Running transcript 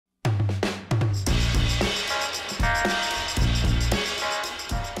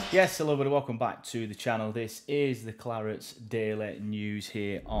Yes, hello everybody, welcome back to the channel. This is the Clarets Daily news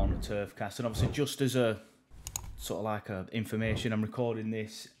here on Turfcast, and obviously just as a sort of like a information, I'm recording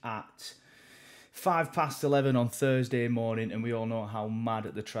this at 11:05 on Thursday morning, and we all know how mad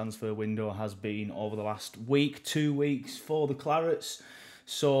the transfer window has been over the last week, 2 weeks for the Clarets.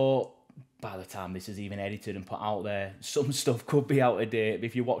 So by the time this is even edited and put out there, some stuff could be out of date.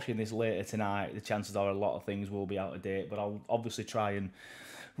 If you're watching this later tonight, the chances are a lot of things will be out of date, but I'll obviously try and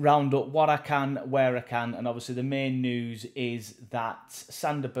round up what I can, where I can, and obviously the main news is that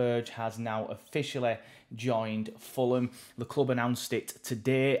Sander Berge has now officially joined Fulham. The club announced it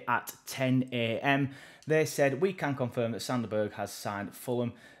today at 10 AM. They said, we can confirm that Sander Berge has signed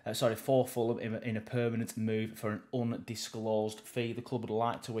for Fulham in a permanent move for an undisclosed fee. The club would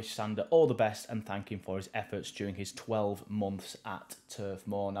like to wish Sander all the best and thank him for his efforts during his 12 months at Turf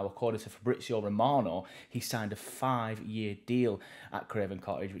Moor. Now, according to Fabrizio Romano, he signed a 5-year deal at Craven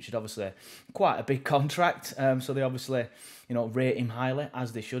Cottage, which is obviously quite a big contract. So they obviously, rate him highly,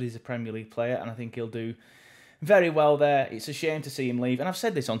 as they should. He's a Premier League player, and I think he'll do very well there. It's a shame to see him leave, and I've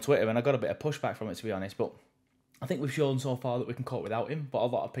said this on Twitter, and I got a bit of pushback from it, to be honest, but I think we've shown so far that we can cope without him, but a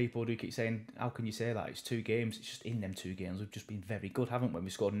lot of people do keep saying, how can you say that? It's 2 games. It's just in them 2 games. We've just been very good, haven't we?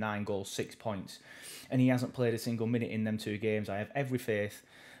 We scored 9 goals, 6 points, and he hasn't played a single minute in them 2 games. I have every faith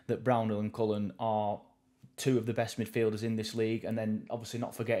that Brownhill and Cullen are 2 of the best midfielders in this league, and then obviously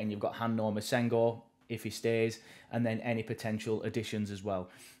not forgetting you've got Hanno Masengo, if he stays, and then any potential additions as well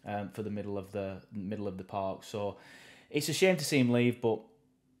for the middle of the park. So it's a shame to see him leave, but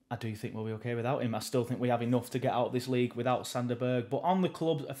I do think we'll be okay without him. I still think we have enough to get out of this league without Sander Berge. But on the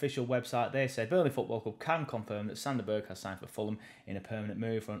club's official website, they said Burnley Football Club can confirm that Sander Berge has signed for Fulham in a permanent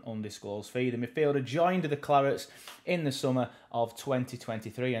move for an undisclosed fee. The midfielder joined the Clarets in the summer of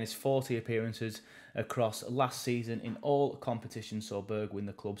 2023, and his 40 appearances across last season in all competitions saw Berge win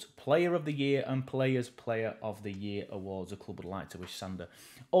the club's Player of the Year and Players Player of the Year awards. The club would like to wish Sander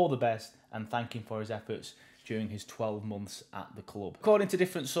all the best and thank him for his efforts during his 12 months at the club. According to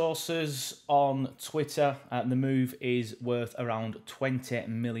different sources on Twitter, the move is worth around £20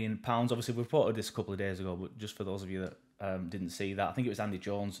 million. Obviously, we reported this a couple of days ago, but just for those of you that didn't see that, I think it was Andy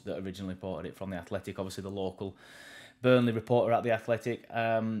Jones that originally reported it from The Athletic, obviously the local Burnley reporter at The Athletic.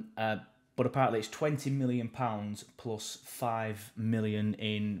 But apparently it's £20 million plus £5 million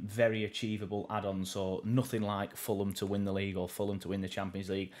in very achievable add-ons. So nothing like Fulham to win the league or Fulham to win the Champions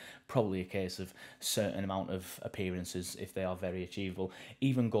League. Probably a case of certain amount of appearances if they are very achievable.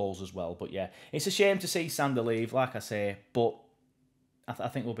 Even goals as well. But yeah, it's a shame to see Sander leave, like I say, but I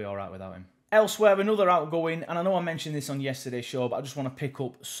think we'll be all right without him. Elsewhere, another outgoing, and I know I mentioned this on yesterday's show, but I just want to pick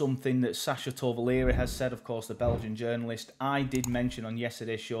up something that Sacha Tovaleri has said, of course, the Belgian journalist. I did mention on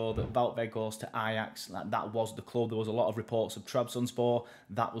yesterday's show that Wout Weghorst to Ajax, that was the club. There was a lot of reports of Trabzonspor.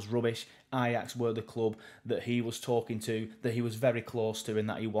 That was rubbish. Ajax were the club that he was talking to, that he was very close to, and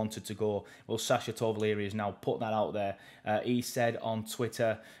that he wanted to go. Well, Sacha Tovaleri has now put that out there. He said on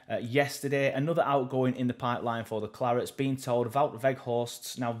Twitter yesterday, another outgoing in the pipeline for the Clarets, being told Wout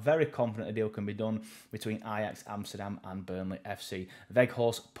Weghorst's now very confident a deal can be done between Ajax Amsterdam and Burnley FC.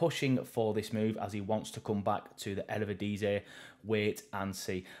 Weghorst pushing for this move as he wants to come back to the Eredivisie. Wait and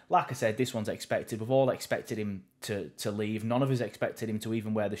see. Like I said, this one's expected. We've all expected him to leave. None of us expected him to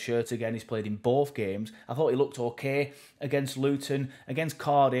even wear the shirt again. He's played in both games. I thought he looked okay against Luton, against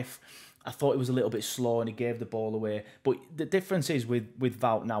Cardiff. I thought he was a little bit slow and he gave the ball away. But the difference is with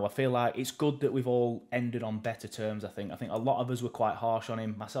Wout now, I feel like it's good that we've all ended on better terms, I think. I think a lot of us were quite harsh on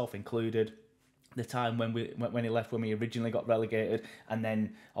him, myself included. The time when he left, when we originally got relegated, and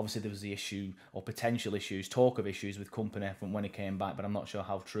then obviously there was the issue or potential issues, talk of issues with company from when he came back, but I'm not sure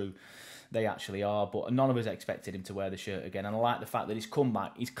how true they actually are. But none of us expected him to wear the shirt again, and I like the fact that he's come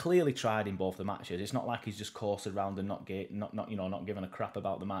back. He's clearly tried in both the matches. It's not like he's just coasted around and not given a crap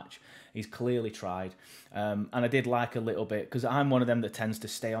about the match. He's clearly tried, and I did like a little bit, because I'm one of them that tends to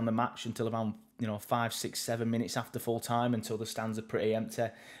stay on the match until around 5, 6, 7 minutes after full time, until the stands are pretty empty.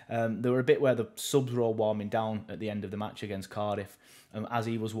 There were a bit where the subs were all warming down at the end of the match against Cardiff. As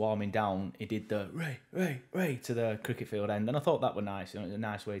he was warming down, he did the Ray to the cricket field end, and I thought that was nice. It was a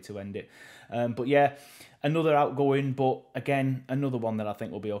nice way to end it. But yeah, another outgoing, but again, another one that I think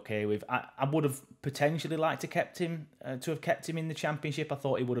we'll be okay with. I would have potentially liked to have kept him in the Championship. I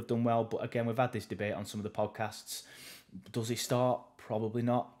thought he would have done well, but again, we've had this debate on some of the podcasts. Does he start? Probably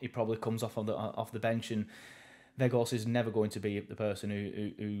not. He probably comes off the bench, and Weghorst is never going to be the person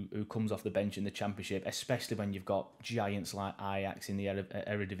who comes off the bench in the Championship, especially when you've got giants like Ajax in the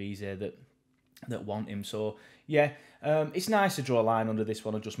Eredivisie that want him. So yeah, it's nice to draw a line under this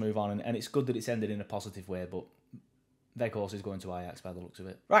one and just move on, and it's good that it's ended in a positive way. But Weghorst is going to Ajax by the looks of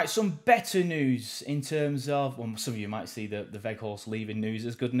it. Right, some better news in terms of, well, some of you might see the Weghorst leaving news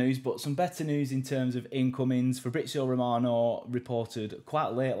as good news, but some better news in terms of incomings. Fabrizio Romano reported quite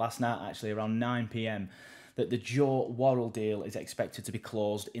late last night, actually around 9 p.m, that the Joe Worrall deal is expected to be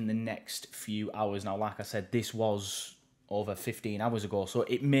closed in the next few hours. Now, like I said, this was over 15 hours ago, so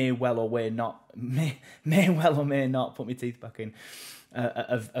it may well or may not, put my teeth back in,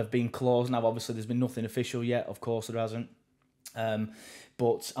 have been closed. Now, obviously, there's been nothing official yet. Of course, there hasn't.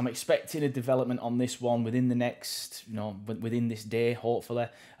 But I'm expecting a development on this one within the next, within this day, hopefully.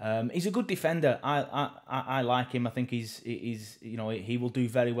 He's a good defender. I like him. I think he will do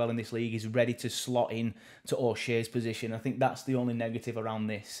very well in this league. He's ready to slot in to O'Shea's position. I think that's the only negative around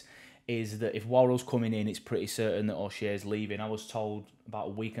this, is that if Worrall's coming in, it's pretty certain that O'Shea's leaving. I was told about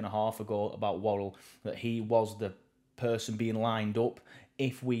a week and a half ago about Worrall that he was the person being lined up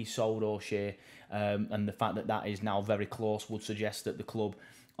if we sold O'Shea, and the fact that that is now very close would suggest that the club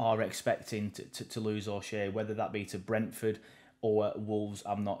are expecting to lose O'Shea, whether that be to Brentford or Wolves,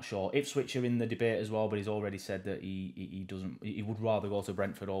 I'm not sure. Ipswich are in the debate as well, but he's already said that he would rather go to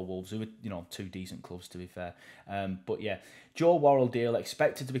Brentford or Wolves, who are two decent clubs, to be fair. But yeah, Joe Worrall deal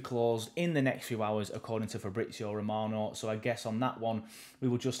expected to be closed in the next few hours, according to Fabrizio Romano. So I guess on that one, we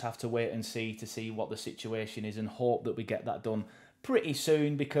will just have to wait and see what the situation is, and hope that we get that done pretty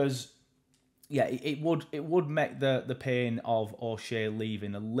soon, because yeah, it would make the pain of O'Shea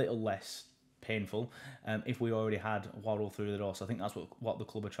leaving a little less painful if we already had Worrall through the door. So I think that's what the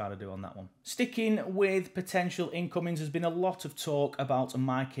club are trying to do on that one. Sticking with potential incomings, there's been a lot of talk about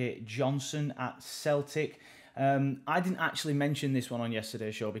Mikey Johnson at Celtic. I didn't actually mention this one on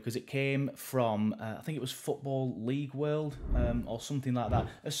yesterday's show because it came from, I think it was Football League World or something like that,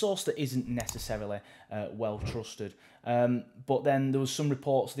 a source that isn't necessarily well trusted. But then there was some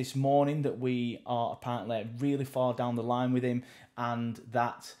reports this morning that we are apparently really far down the line with him, and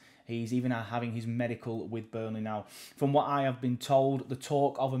that he's even having his medical with Burnley now. From what I have been told, the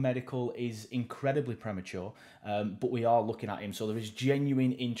talk of a medical is incredibly premature, but we are looking at him. So there is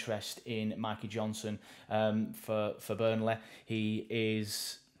genuine interest in Mikey Johnson for Burnley. He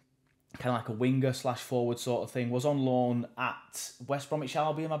is kind of like a winger / forward sort of thing. Was on loan at West Bromwich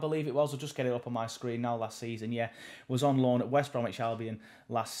Albion, I believe it was. I'll just get it up on my screen now. Last season, yeah, was on loan at West Bromwich Albion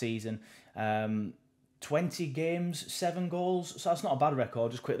last season. 20 games, 7 goals, so that's not a bad record.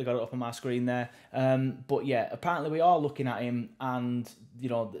 Just quickly got it up on my screen there. But yeah, apparently we are looking at him, and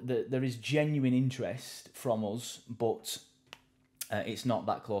there is genuine interest from us, but it's not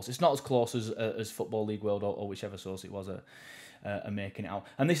that close. It's not as close as Football League World or whichever source it was are making it out.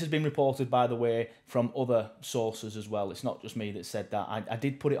 And this has been reported, by the way, from other sources as well. It's not just me that said that. I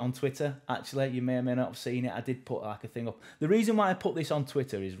did put it on Twitter, actually. You may or may not have seen it. I did put like a thing up. The reason why I put this on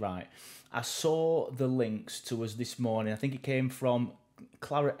Twitter is, right, I saw the links to us this morning. I think it came from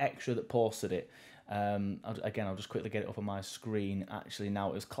Claret Extra that posted it. Again, I'll just quickly get it up on my screen. Actually, now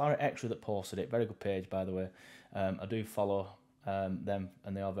it was Claret Extra that posted it. Very good page, by the way. I do follow them,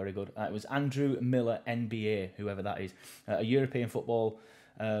 and they are very good. It was Andrew Miller, NBA, whoever that is, a European football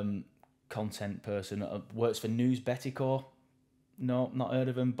content person. Works for News Betico. No, not heard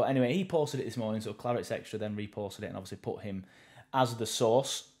of him. But anyway, he posted it this morning. So Clarets Extra then reposted it and obviously put him as the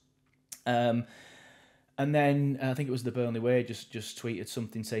source. And then I think it was the Burnley Way just tweeted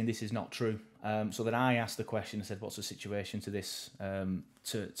something saying this is not true. So then I asked the question. I said, "What's the situation to this?"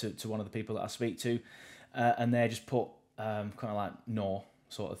 To one of the people that I speak to, and they just put kind of like no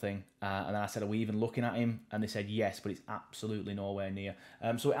sort of thing. And then I said, "Are we even looking at him?" And they said yes, but it's absolutely nowhere near.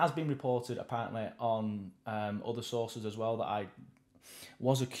 So it has been reported apparently on other sources as well that I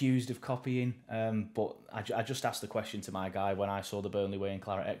was accused of copying, but I just asked the question to my guy when I saw the Burnley Way and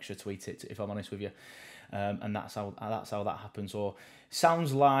Claret Extra tweet it, if I'm honest with you, and that's how that happened. So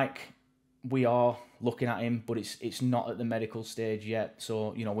sounds like we are looking at him, but it's not at the medical stage yet.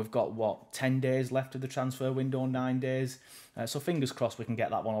 So we've got 10 days left of the transfer window, 9 days. So fingers crossed we can get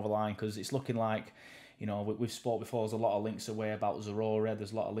that one over the line, because it's looking like we've spoke before. There's a lot of links away about Zarora.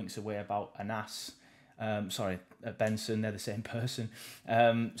 There's a lot of links away about Anas. Benson, they're the same person.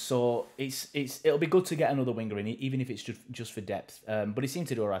 So it'll be good to get another winger in, even if it's just for depth. But he seemed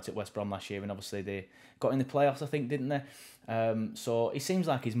to do all right at West Brom last year, and obviously they got in the playoffs, I think, didn't they? So he seems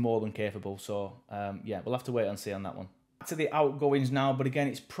like he's more than capable. So yeah, we'll have to wait and see on that one. Back to the outgoings now, but again,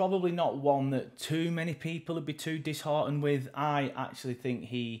 it's probably not one that too many people would be too disheartened with. I actually think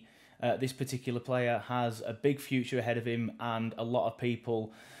this particular player has a big future ahead of him, and a lot of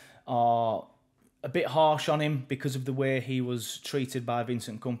people are a bit harsh on him because of the way he was treated by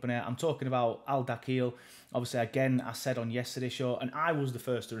Vincent Kompany. I'm talking about Al Dakhil. Obviously, again, I said on yesterday's show, and I was the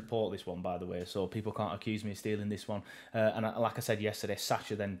first to report this one, by the way, so people can't accuse me of stealing this one. Like I said yesterday,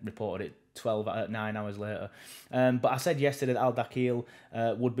 Sasha then reported it 9 hours later. But I said yesterday that Al Dakhil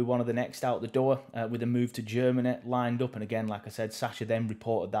would be one of the next out the door with a move to Germany lined up. And again, like I said, Sasha then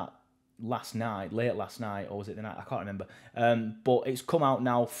reported that late last night, or was it the night? I can't remember. But it's come out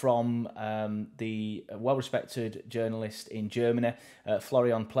now from the well-respected journalist in Germany,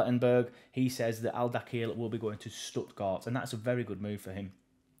 Florian Plettenberg. He says that Al Dakhil will be going to Stuttgart, and that's a very good move for him.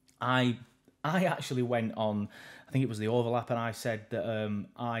 I actually went on, I think it was the overlap, and I said that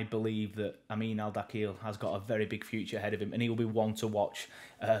I believe that Amin Al Dakhil has got a very big future ahead of him, and he will be one to watch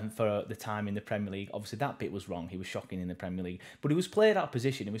for the time in the Premier League. Obviously, that bit was wrong. He was shocking in the Premier League, but he was played out of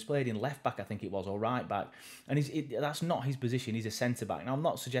position. He was played in left back, I think it was, or right back, and that's not his position. He's a centre back. Now, I'm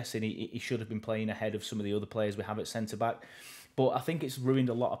not suggesting he should have been playing ahead of some of the other players we have at centre back, but I think it's ruined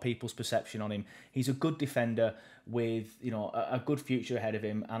a lot of people's perception on him. He's a good defender with a good future ahead of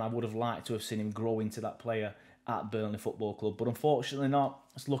him, and I would have liked to have seen him grow into that player at Burnley Football Club, but unfortunately not.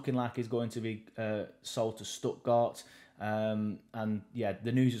 It's looking like he's going to be sold to Stuttgart, and yeah,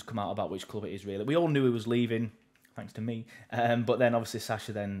 the news has come out about which club it is really. We all knew he was leaving, thanks to me, but then obviously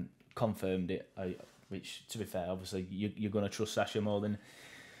Sasha then confirmed it, which, to be fair, obviously you're going to trust Sasha more than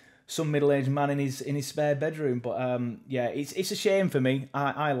some middle-aged man in his spare bedroom. But yeah, it's a shame for me.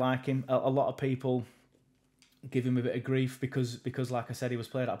 I like him. A lot of people give him a bit of grief because like I said, he was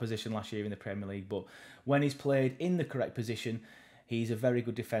played out of position last year in the Premier League, but when he's played in the correct position, he's a very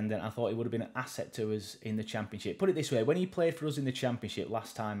good defender, and I thought he would have been an asset to us in the Championship. Put it this way, when he played for us in the Championship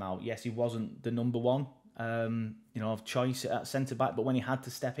last time out, yes, he wasn't the number one of choice at centre-back, but when he had to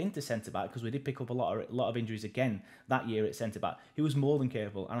step into centre-back, because we did pick up a lot of injuries again that year at centre-back, he was more than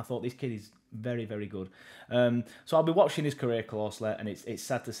capable, and I thought this kid is very, very good. So I'll be watching his career closely, and it's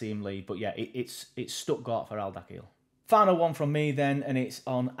sad to see him leave, but yeah, it's Stuttgart for Al Dakhil. Final one from me then, and it's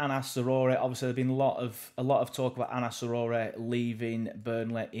on Anas Sarori. Obviously, there's been a lot of talk about Anas Sarori leaving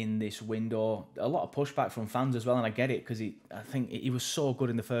Burnley in this window. A lot of pushback from fans as well, and I get it, because I think he was so good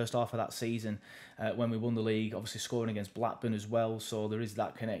in the first half of that season when we won the league. Obviously, scoring against Blackburn as well, so there is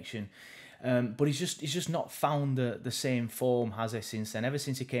that connection. But he's just not found the same form, has he, since then? Ever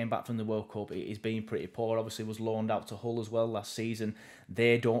since he came back from the World Cup, he's been pretty poor. Obviously, was loaned out to Hull as well last season.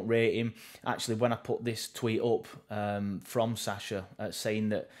 They don't rate him. Actually, when I put this tweet up from Sasha saying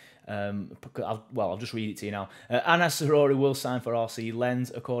that, I'll just read it to you now. Anas Sarori will sign for RC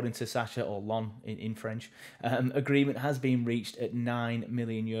Lens, according to Sasha, or Lon in French. Agreement has been reached at €9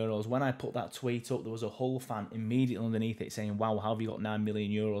 million. When I put that tweet up, there was a Hull fan immediately underneath it saying, wow, how have you got €9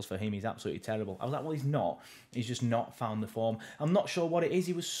 million for him? He's absolutely terrible. I was like, well, he's not. He's just not found the form. I'm not sure what it is.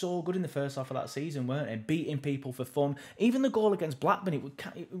 He was so good in the first half of that season, weren't he? Beating people for fun. Even the goal against Blackburn,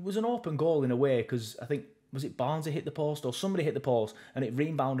 it was an open goal in a way, because I think, was it Barnes that hit the post, or somebody hit the post and it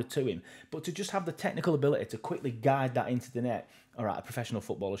rebounded to him? But to just have the technical ability to quickly guide that into the net, all right, a professional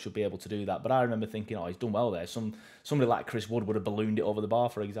footballer should be able to do that. But I remember thinking, oh, he's done well there. Somebody like Chris Wood would have ballooned it over the bar,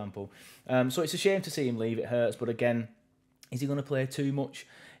 for example. So it's a shame to see him leave. It hurts. But again, is he going to play too much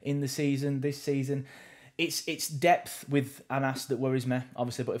in the season, this season? It's depth with Anas that worries me,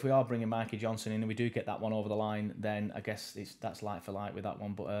 obviously. But if we are bringing Mikey Johnson in and we do get that one over the line, then I guess that's like for like with that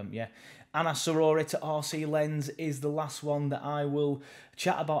one. But yeah, Anas Sarori to RC Lens is the last one that I will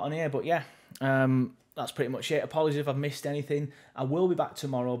chat about on here. But yeah, that's pretty much it. Apologies if I've missed anything. I will be back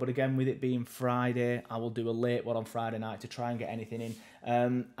tomorrow, but again, with it being Friday, I will do a late one on Friday night to try and get anything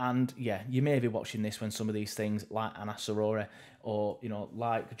in. And yeah, you may be watching this when some of these things, like Anas Sarori or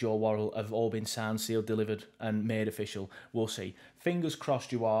like Joe Worrell, have all been signed, sealed, delivered, and made official. We'll see. Fingers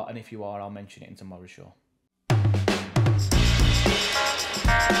crossed you are, and if you are, I'll mention it in tomorrow's show.